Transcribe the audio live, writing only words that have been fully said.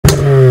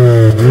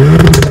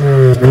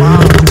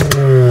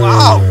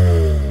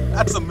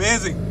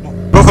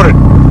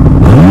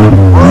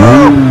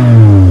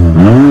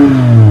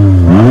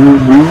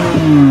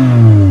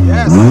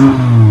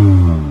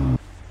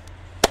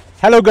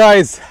Hello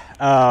guys,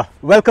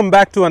 welcome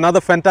back to another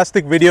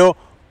fantastic video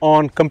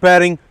on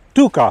comparing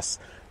two cars.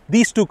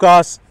 These two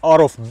cars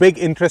are of big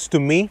interest to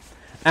me,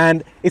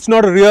 and it's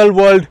not a real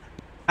world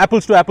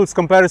apples to apples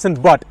comparison,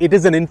 but it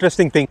is an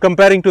interesting thing.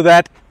 Comparing to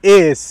that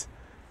is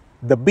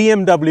the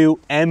BMW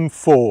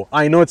M4.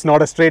 I know it's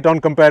not a straight on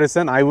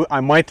comparison.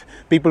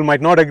 People might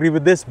not agree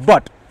with this,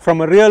 but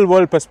from a real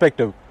world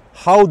perspective,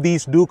 how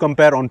these do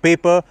compare on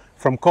paper,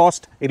 from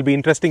cost, it'll be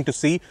interesting to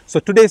see. So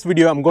today's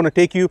video, I'm going to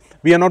take you,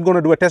 we are not going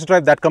to do a test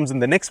drive, that comes in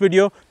the next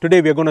video.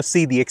 Today we are going to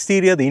see the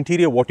exterior, the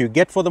interior, what you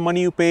get for the money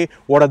you pay,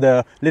 what are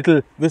the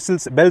little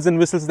whistles, bells and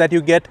whistles that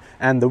you get,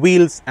 and the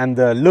wheels and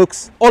the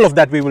looks, all of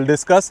that we will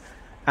discuss.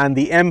 And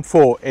the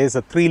M4 is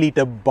a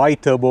 3-liter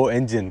bi-turbo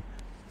engine.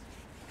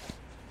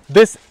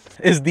 This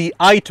is the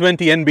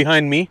i20N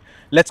behind me.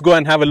 Let's go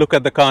and have a look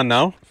at the car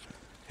now.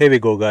 Here we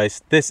go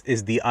guys, this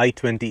is the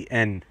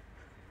i20N,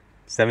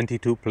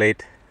 72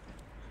 plate.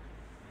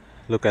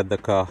 Look at the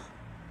car,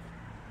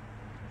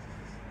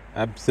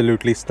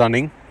 absolutely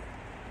stunning.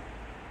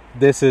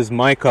 This is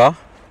my car,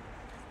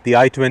 the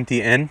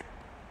i20N.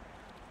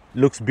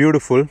 Looks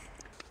beautiful,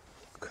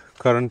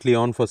 currently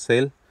on for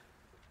sale.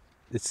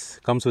 It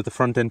comes with a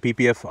front end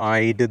PPF.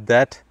 I did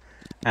that,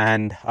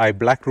 and I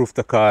black roofed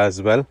the car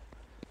as well.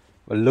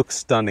 Well, looks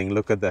stunning.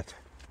 Look at that,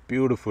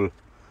 beautiful.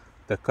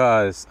 The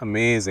car is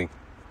amazing.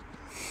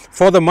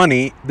 For the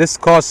money, this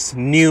costs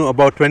new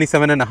about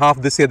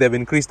 27.5. This year they've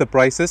increased the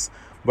prices,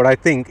 but I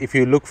think if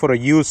you look for a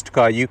used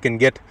car, you can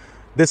get,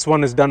 this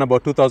one is done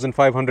about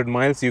 2,500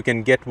 miles. You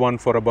can get one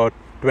for about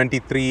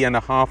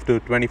 23.5 to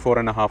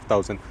 24.5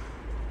 thousand.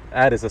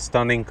 That is a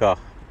stunning car.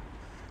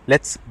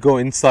 Let's go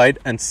inside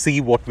and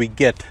see what we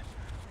get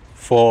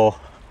for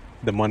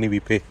the money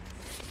we pay.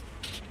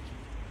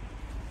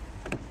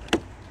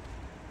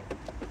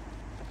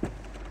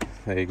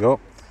 There you go.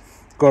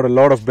 Got a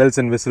lot of bells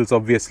and whistles,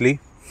 obviously.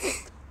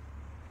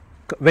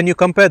 When you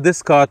compare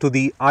this car to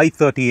the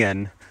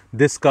i30N,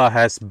 this car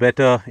has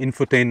better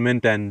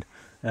infotainment and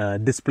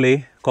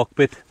display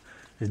cockpit,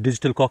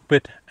 digital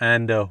cockpit,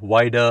 and a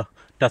wider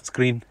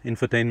touchscreen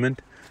infotainment.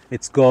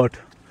 It's got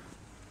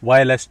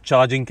wireless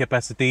charging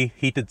capacity,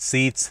 heated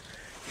seats,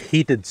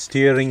 heated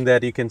steering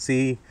that you can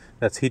see.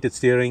 That's heated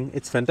steering.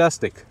 It's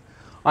fantastic.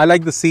 I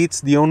like the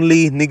seats. The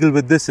only niggle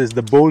with this is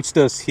the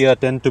bolsters here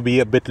tend to be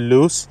a bit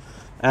loose.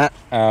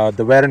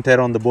 The wear and tear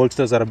on the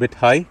bolsters are a bit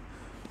high.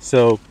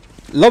 So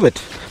love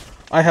it.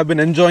 I have been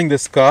enjoying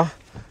this car.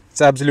 It's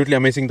absolutely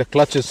amazing. The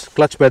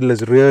clutch pedal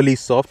is really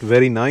soft,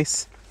 very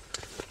nice.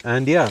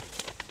 And yeah,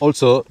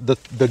 also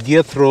the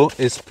gear throw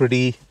is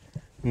pretty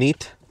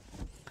neat,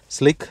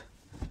 slick.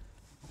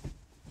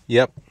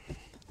 Yep.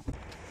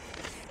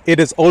 It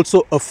is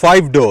also a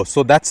 5-door,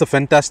 so that's a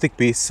fantastic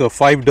piece. So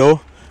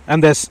 5-door,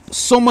 and there's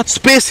so much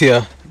space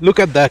here. Look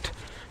at that.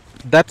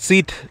 That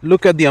seat,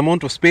 look at the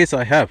amount of space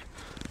I have.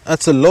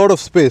 That's a lot of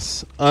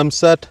space.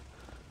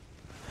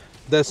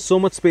 There's so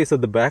much space at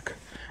the back,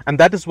 and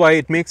that is why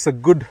it makes a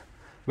good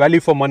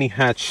value for money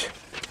hatch.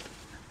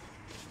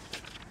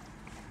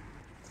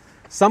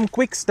 Some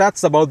quick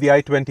stats about the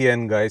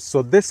i20N, guys.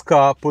 So this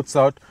car puts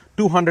out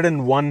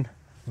 201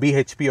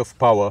 bhp of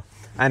power,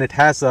 and it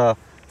has a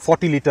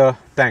 40-liter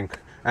tank,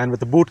 and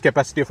with a boot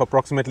capacity of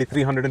approximately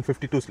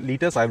 352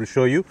 liters. I will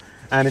show you.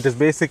 And it is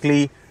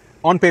basically,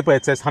 on paper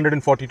it says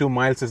 142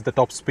 miles is the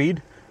top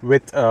speed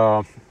with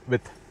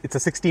it's a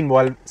 16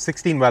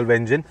 valve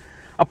engine.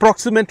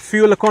 Approximate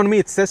fuel economy,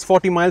 it says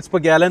 40 miles per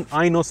gallon.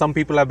 I know some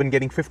people have been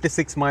getting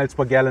 56 miles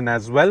per gallon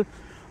as well,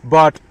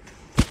 but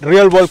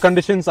real world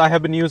conditions, I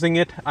have been using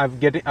it. I've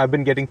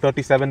been getting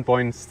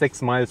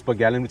 37.6 miles per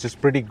gallon, which is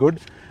pretty good.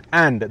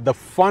 And the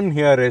fun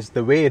here is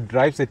the way it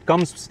drives. It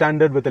comes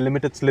standard with a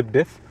limited slip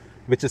diff,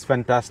 which is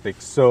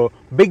fantastic. So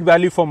big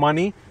value for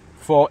money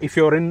for if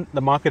you're in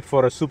the market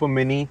for a super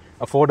mini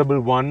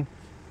affordable one,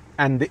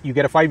 and you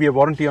get a 5-year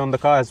warranty on the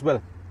car as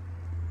well.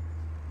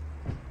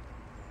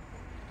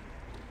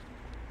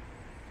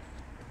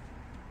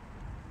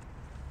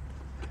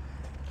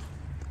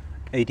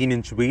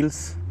 "18-inch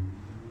wheels."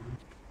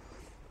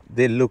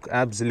 They look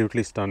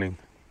absolutely stunning,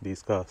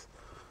 these cars.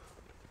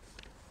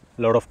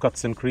 A lot of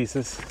cuts and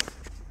creases.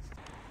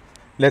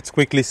 Let's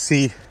quickly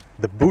see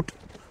the boot.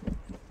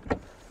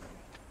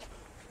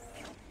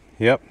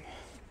 Yep.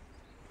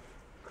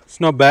 It's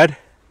not bad.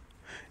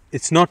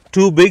 It's not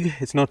too big,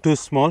 it's not too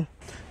small.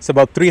 It's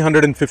about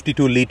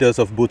 352 liters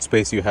of boot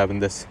space you have in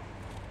this.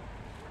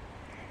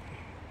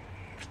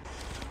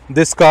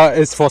 This car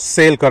is for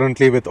sale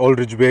currently with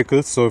Aldridge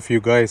Vehicles, so if you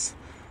guys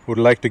would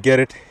like to get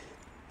it,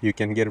 you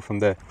can get it from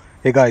there.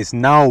 Hey guys,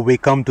 now we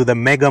come to the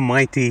mega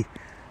mighty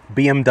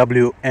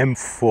BMW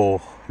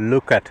M4.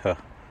 Look at her.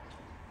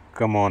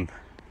 Come on.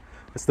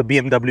 It's the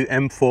BMW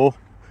M4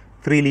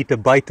 3-liter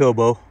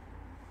bi-turbo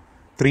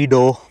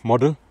 3-door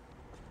model.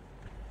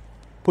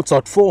 Puts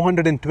out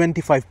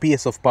 425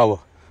 PS of power,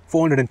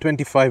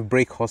 425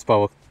 brake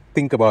horsepower.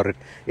 Think about it.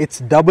 It's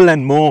double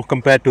and more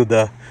compared to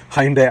the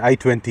Hyundai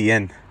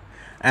i20N.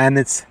 And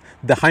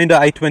the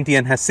Hyundai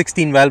i20N has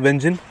 16 valve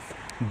engine.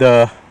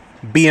 The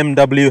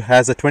BMW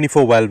has a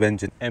 24 valve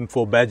engine.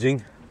 M4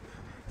 badging.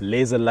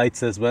 Laser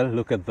lights as well.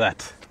 Look at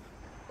that.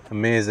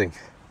 Amazing.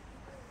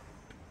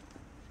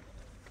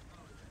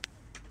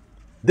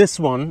 This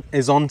one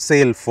is on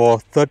sale for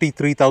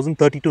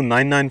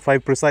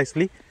 32,995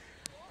 precisely.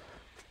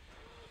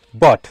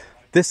 But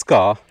this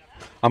car,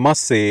 I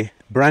must say,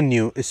 brand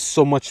new, is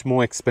so much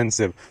more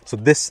expensive. So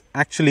this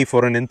actually,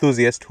 for an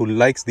enthusiast who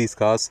likes these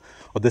cars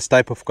or this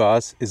type of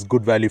cars, is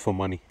good value for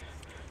money.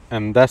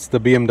 And that's the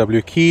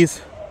BMW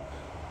keys.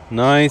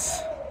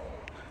 Nice.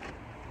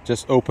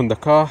 Just open the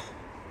car.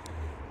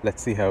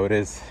 Let's see how it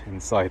is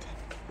inside.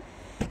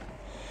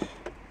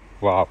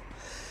 Wow.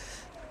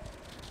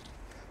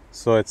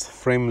 So it's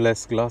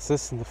frameless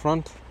glasses in the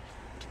front.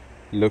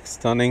 Looks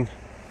stunning.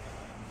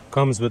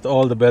 Comes with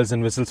all the bells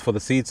and whistles for the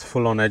seats,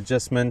 full on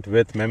adjustment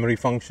with memory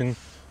function.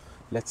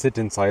 Let's sit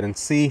inside and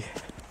see.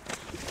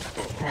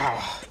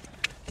 Wow.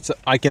 So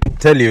I can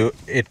tell you,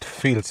 it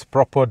feels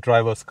proper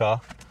driver's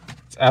car.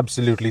 It's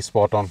absolutely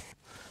spot on.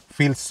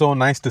 Feels so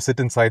nice to sit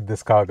inside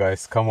this car,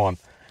 guys. Come on.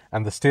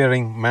 And the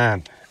steering,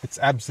 man, it's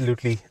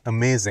absolutely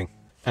amazing.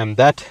 And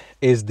that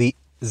is the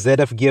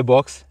ZF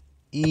gearbox.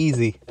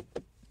 Easy.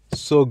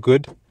 So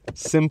good.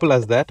 Simple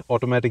as that.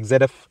 Automatic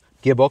ZF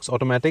gearbox,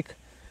 automatic.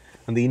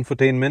 And the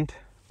infotainment,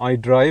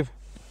 iDrive,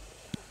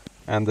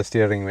 and the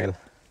steering wheel.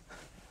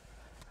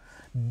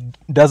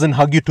 Doesn't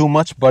hug you too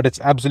much, but it's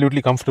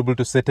absolutely comfortable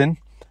to sit in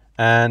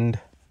and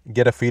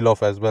get a feel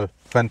of as well.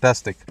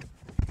 Fantastic.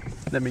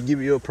 Let me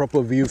give you a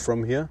proper view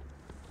from here.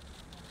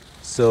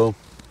 So,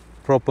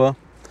 proper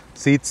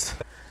seats.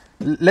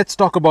 Let's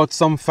talk about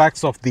some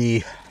facts of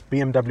the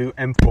BMW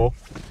M4.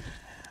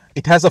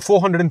 It has a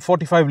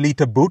 445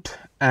 litre boot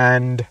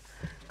and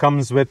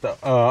comes with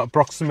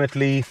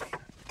approximately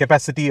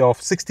capacity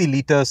of 60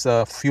 liters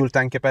fuel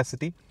tank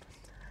capacity.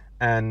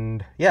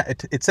 And yeah,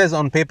 it says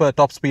on paper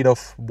top speed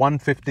of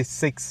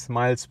 156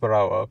 miles per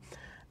hour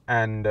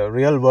and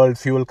real world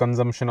fuel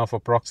consumption of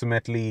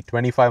approximately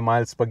 25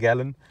 miles per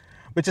gallon,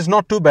 which is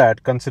not too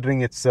bad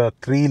considering it's a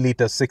 3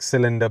 litre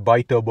 6-cylinder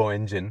bi-turbo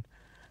engine.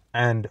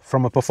 And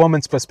from a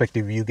performance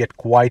perspective, you get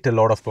quite a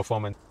lot of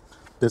performance.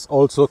 This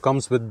also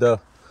comes with the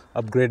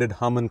upgraded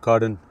Harman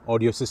Kardon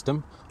audio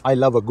system. I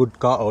love a good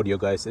car audio,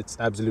 guys. It's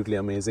absolutely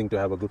amazing to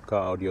have a good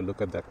car audio.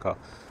 Look at that car.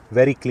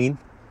 Very clean.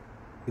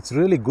 It's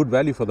really good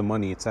value for the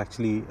money. It's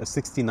actually a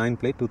 69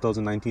 plate,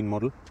 2019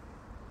 model.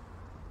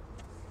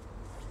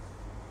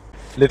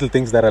 Little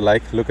things that I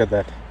like. Look at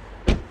that.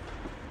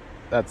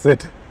 That's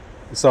it.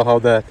 You saw how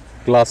the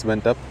glass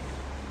went up.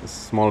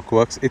 Small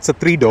quirks. It's a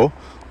 3-door.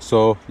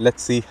 So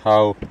let's see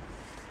how.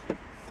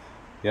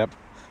 Yep.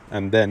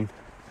 And then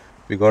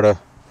we gotta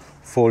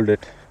fold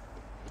it.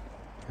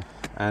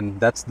 And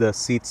that's the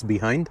seats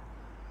behind.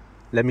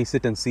 Let me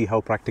sit and see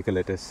how practical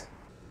it is.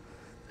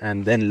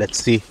 And then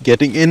let's see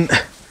getting in.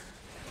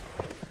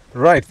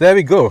 Right, there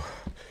we go.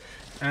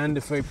 And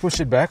if I push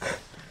it back,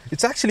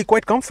 it's actually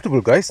quite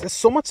comfortable, guys. There's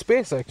so much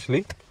space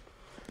actually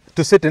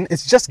to sit in.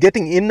 It's just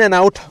getting in and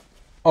out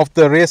of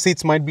the rear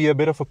seats might be a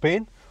bit of a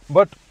pain,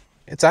 but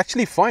it's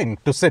actually fine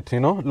to sit, you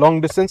know,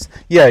 long distance.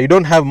 Yeah, you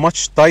don't have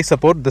much thigh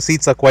support. The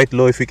seats are quite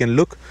low if you can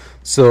look.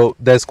 So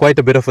there's quite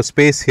a bit of a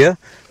space here,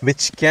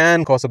 which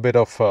can cause a bit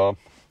of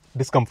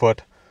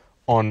discomfort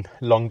on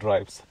long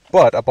drives.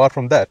 But apart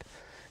from that,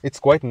 it's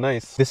quite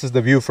nice. This is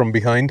the view from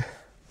behind.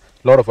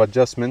 A lot of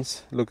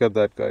adjustments. Look at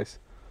that, guys.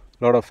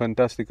 A lot of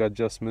fantastic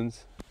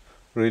adjustments.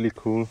 Really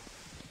cool.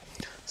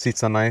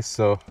 Seats are nice.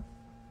 So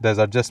there's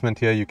adjustment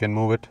here. You can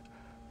move it.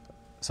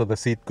 So the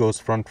seat goes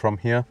front from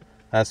here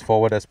as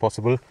forward as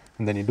possible,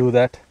 and then you do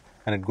that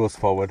and it goes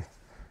forward.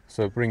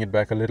 So bring it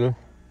back a little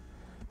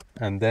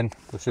and then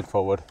push it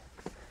forward.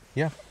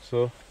 Yeah,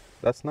 so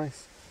that's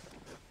nice.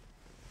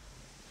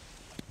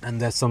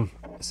 And there's some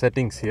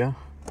settings here.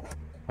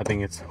 I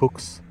think it's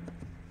hooks,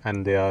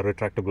 and they are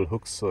retractable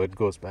hooks, so it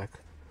goes back.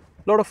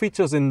 A lot of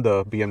features in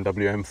the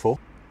BMW M4.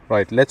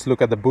 Right, let's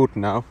look at the boot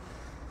now.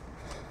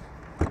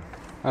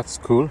 That's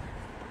cool.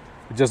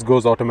 It just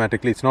goes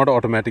automatically. It's not an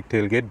automatic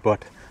tailgate,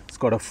 but it's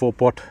got a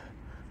 4-pot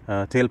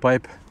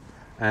tailpipe,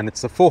 and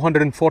it's a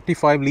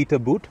 445 litre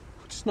boot,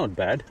 which is not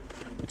bad,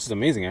 which is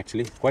amazing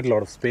actually. Quite a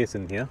lot of space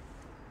in here.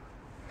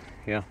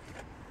 Yeah.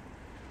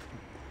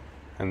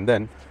 And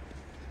then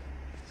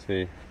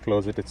see,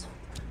 close it, it's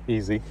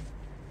easy,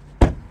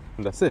 and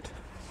that's it,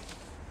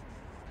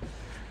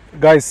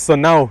 guys. So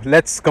now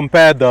let's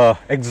compare the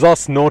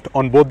exhaust note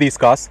on both these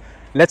cars.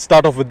 Let's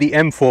start off with the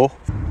M4.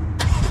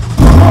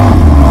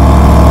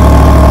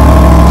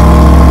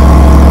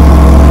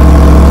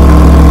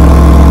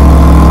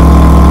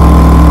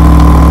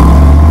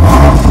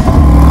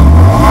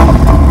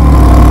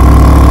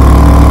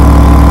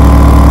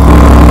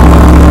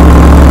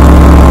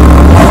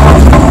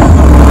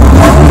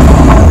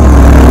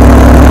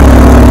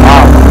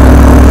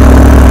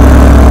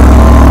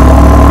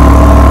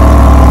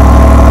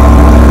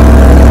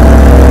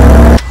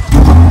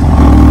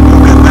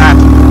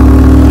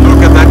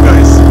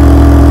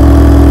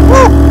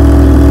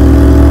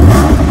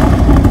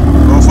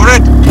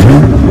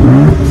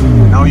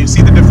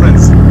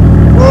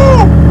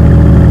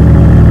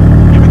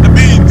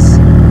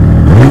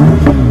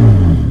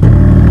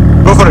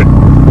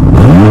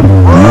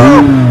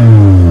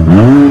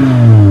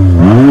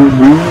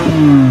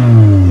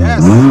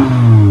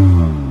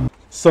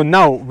 So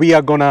now we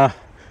are gonna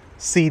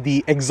see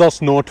the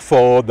exhaust note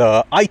for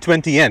the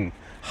i20N.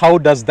 How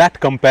does that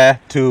compare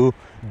to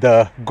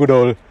the good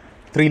old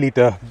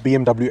 3-liter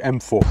BMW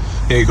M4?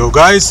 Here you go,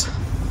 guys.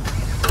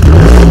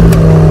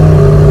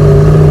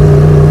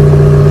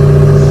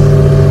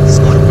 It's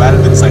got a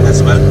valve inside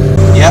as well.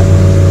 Yeah,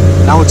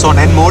 now it's on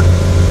N mode.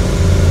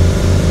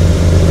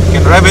 You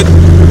can rev it.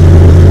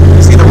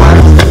 See the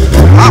valve?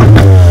 Ah,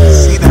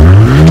 see that?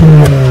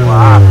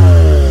 Wow.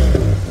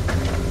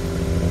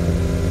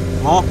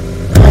 More. Look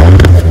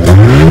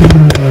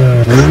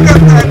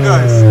at that,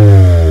 guys.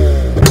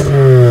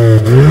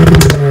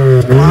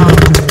 Wow.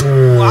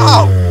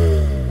 Wow.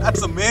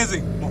 That's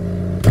amazing.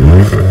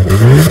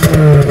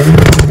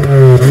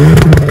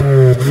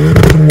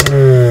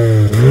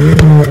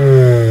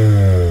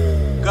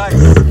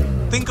 Guys,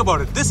 think about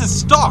it. This is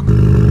stock.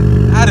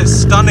 That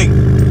is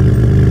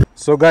stunning.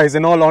 So guys,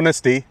 in all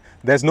honesty,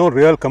 there's no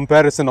real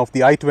comparison of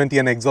the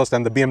i20N exhaust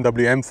and the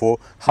BMW M4.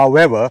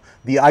 However,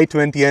 the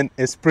i20N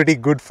is pretty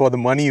good for the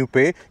money you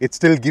pay. It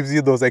still gives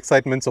you those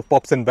excitements of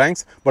pops and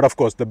bangs. But of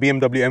course, the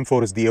BMW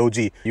M4 is the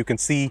OG. You can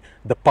see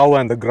the power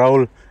and the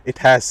growl it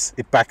packs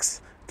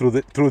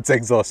through its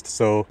exhaust.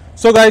 So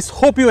guys,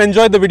 hope you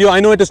enjoyed the video. I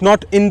know it is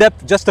not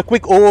in-depth, just a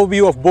quick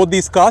overview of both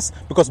these cars,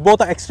 because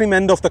both are extreme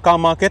end of the car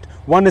market.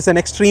 One is an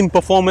extreme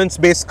performance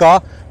based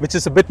car, which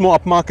is a bit more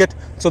upmarket.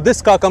 So this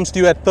car comes to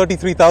you at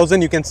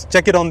 33,000. You can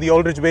check it on the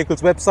Aldridge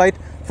Vehicles website.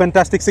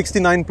 Fantastic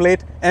 69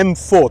 plate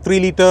M4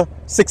 3-liter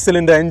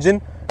 6-cylinder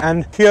engine.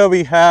 And here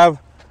we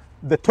have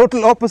the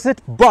total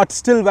opposite, but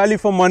still value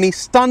for money,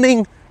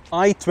 stunning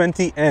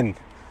i20N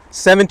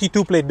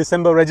 72 plate,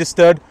 December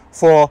registered,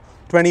 for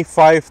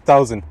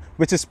 25,000,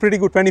 which is pretty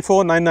good.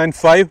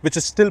 24,995, which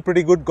is still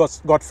pretty good.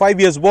 Got 5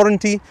 years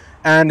warranty,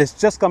 and it's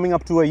just coming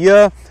up to a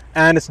year,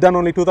 and it's done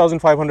only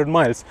 2,500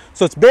 miles.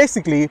 So it's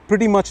basically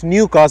pretty much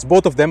new cars,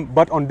 both of them,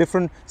 but on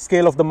different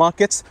scale of the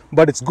markets.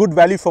 But it's good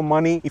value for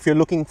money if you're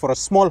looking for a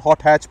small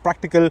hot hatch,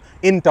 practical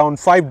in-town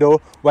 5-door,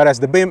 whereas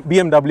the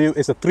BMW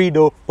is a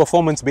 3-door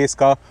performance-based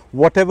car.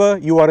 Whatever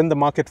you are in the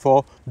market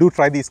for, do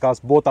try these cars.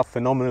 Both are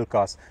phenomenal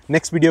cars.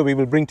 Next video, we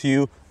will bring to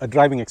you a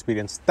driving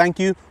experience. Thank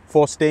you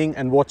for staying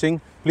and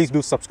watching. Please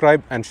do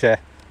subscribe and share.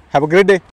 Have a great day.